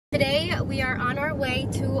Today we are on our way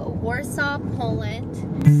to Warsaw, Poland.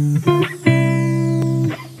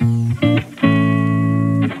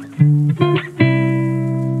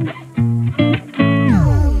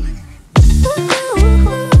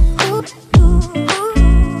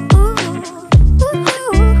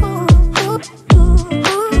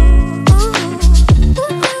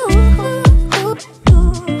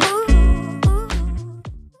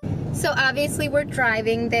 So obviously we're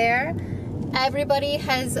driving there. Everybody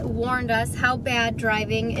has warned us how bad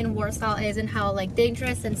driving in Warsaw is and how like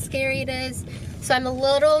dangerous and scary it is. So I'm a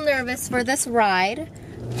little nervous for this ride,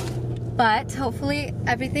 but hopefully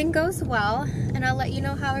everything goes well and I'll let you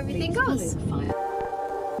know how everything goes.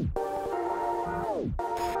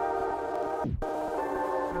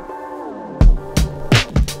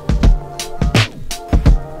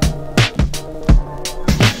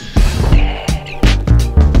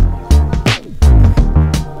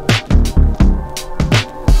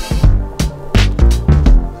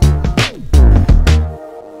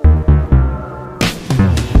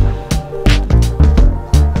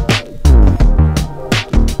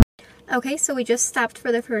 Okay, so we just stopped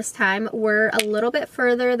for the first time. We're a little bit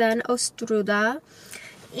further than Ostruda,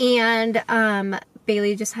 and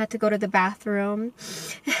Bailey just had to go to the bathroom.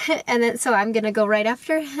 And then so I'm gonna go right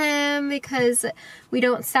after him because we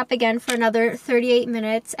don't stop again for another 38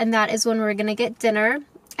 minutes, and that is when we're gonna get dinner.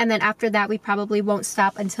 And then after that, we probably won't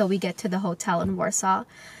stop until we get to the hotel in Warsaw.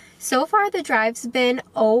 So far, the drive's been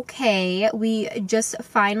okay. We just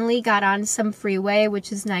finally got on some freeway,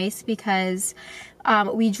 which is nice because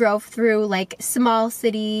we drove through like small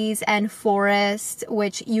cities and forest,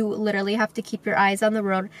 which you literally have to keep your eyes on the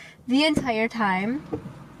road the entire time.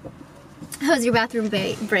 How was your bathroom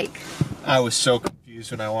break? I was so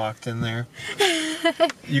confused when I walked in there.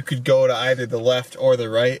 You could go to either the left or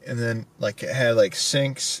the right, and then like it had like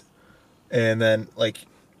sinks, and then like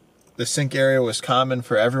the sink area was common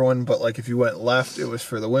for everyone, but like if you went left, it was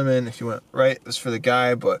for the women. If you went right, it was for the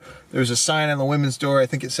guy. But there was a sign on the women's door. I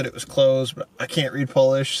think it said it was closed, but I can't read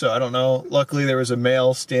Polish, so I don't know. Luckily, there was a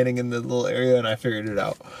male standing in the little area, and I figured it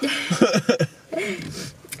out.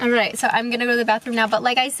 All right, so I'm gonna go to the bathroom now. But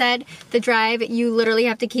like I said, the drive, you literally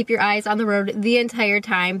have to keep your eyes on the road the entire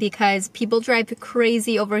time because people drive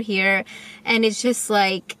crazy over here, and it's just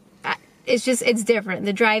like, it's different.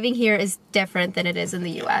 The driving here is different than it is in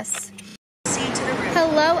the US.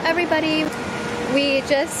 Hello everybody. We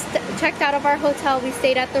just checked out of our hotel. We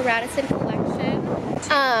stayed at the Raddison Collection.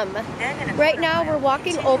 Right now we're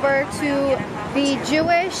walking over to the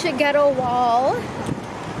Jewish ghetto wall,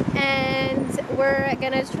 and we're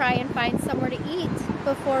gonna try and find somewhere to eat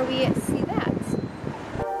before we see that.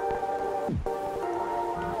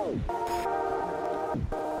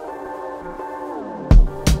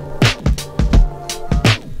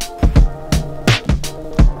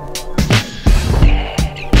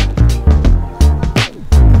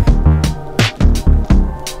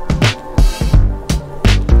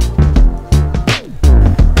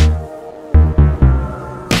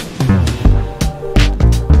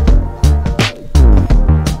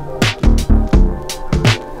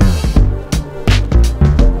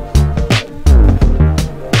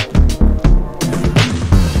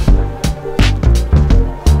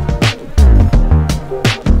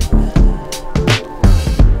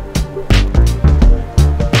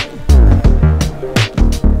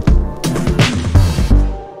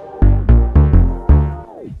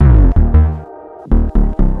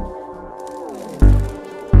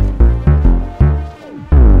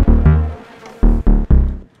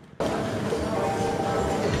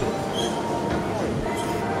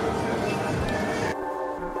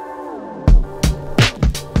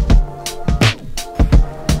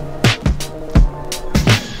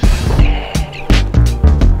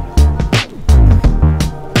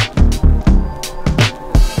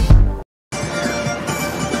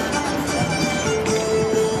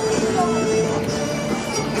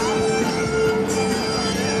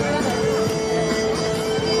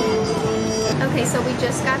 Okay, so we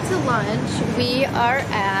just got to lunch. We are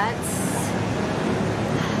at...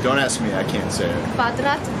 Don't ask me, I can't say it.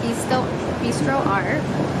 Kwadrat Bistro Art.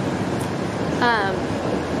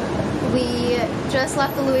 We just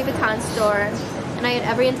left the Louis Vuitton store, and I had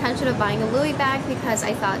every intention of buying a Louis bag because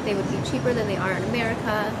I thought they would be cheaper than they are in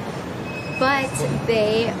America. But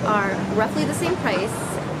they are roughly the same price,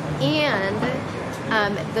 and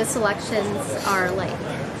the selections are like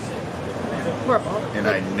horrible. And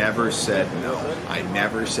I never said no. I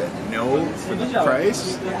never said no for the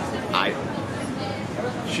price.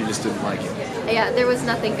 She just didn't like it. Yeah, there was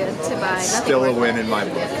nothing good to buy. Still a win in my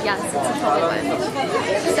book. Yes, it's a total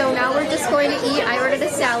win. So now we're just going to eat. I ordered a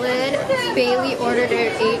salad. Bailey ordered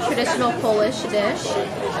a traditional Polish dish.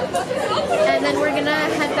 And then we're gonna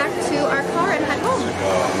head back to our car and head home.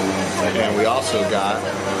 And we also got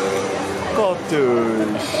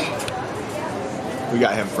kotuś. We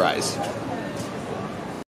got him fries.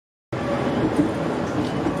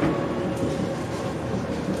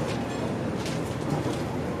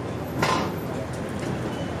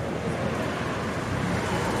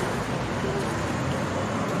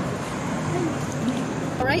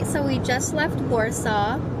 Alright, so we just left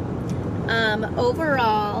Warsaw.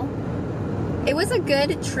 Overall, it was a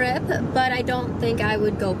good trip, but I don't think I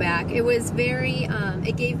would go back. It was very,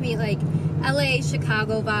 it gave me like LA,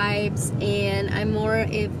 Chicago vibes, and I'm more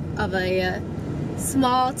of a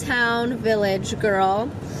small town village girl.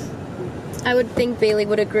 I would think Bailey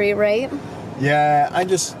would agree, right? Yeah,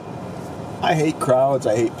 I hate crowds.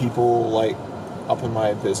 I hate people like up in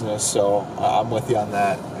my business, so I'm with you on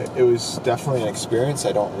that. It was definitely an experience.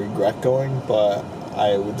 I don't regret going, but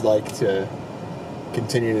I would like to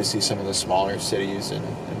continue to see some of the smaller cities and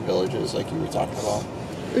villages like you were talking about.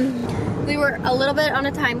 Mm-hmm. We were a little bit on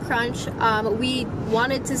a time crunch. We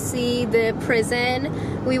wanted to see the prison.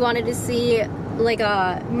 We wanted to see like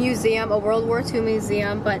a museum, a World War II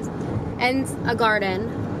museum, and a garden.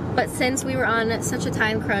 But since we were on such a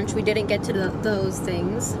time crunch, we didn't get to those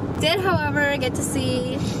things. Did, however, get to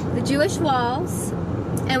see the Jewish walls,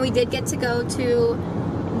 and we did get to go to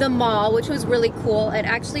the mall, which was really cool. It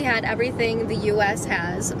actually had everything the U.S.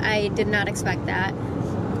 has. I did not expect that.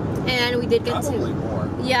 And we did get Probably more.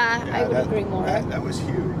 Yeah, I would agree more. That was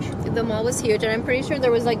huge. The mall was huge, and I'm pretty sure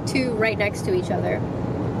there was like 2 right next to each other.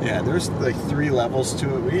 Yeah, there's like 3 levels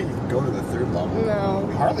to it. We didn't even go to the 3rd level. No.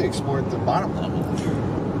 We hardly explored the bottom level.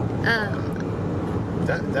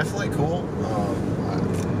 Definitely cool.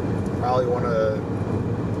 Probably one of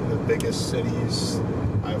the biggest cities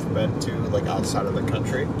I've been to, like outside of the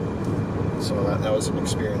country. So that was an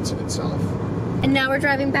experience in itself. And now we're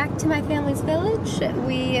driving back to my family's village.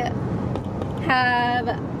 We have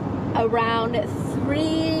around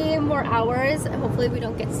 3 more hours. Hopefully we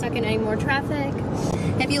don't get stuck in any more traffic.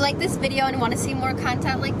 If you like this video and want to see more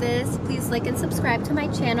content like this, please like and subscribe to my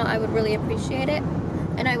channel. I would really appreciate it.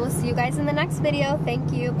 And I will see you guys in the next video.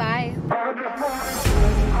 Thank you. Bye.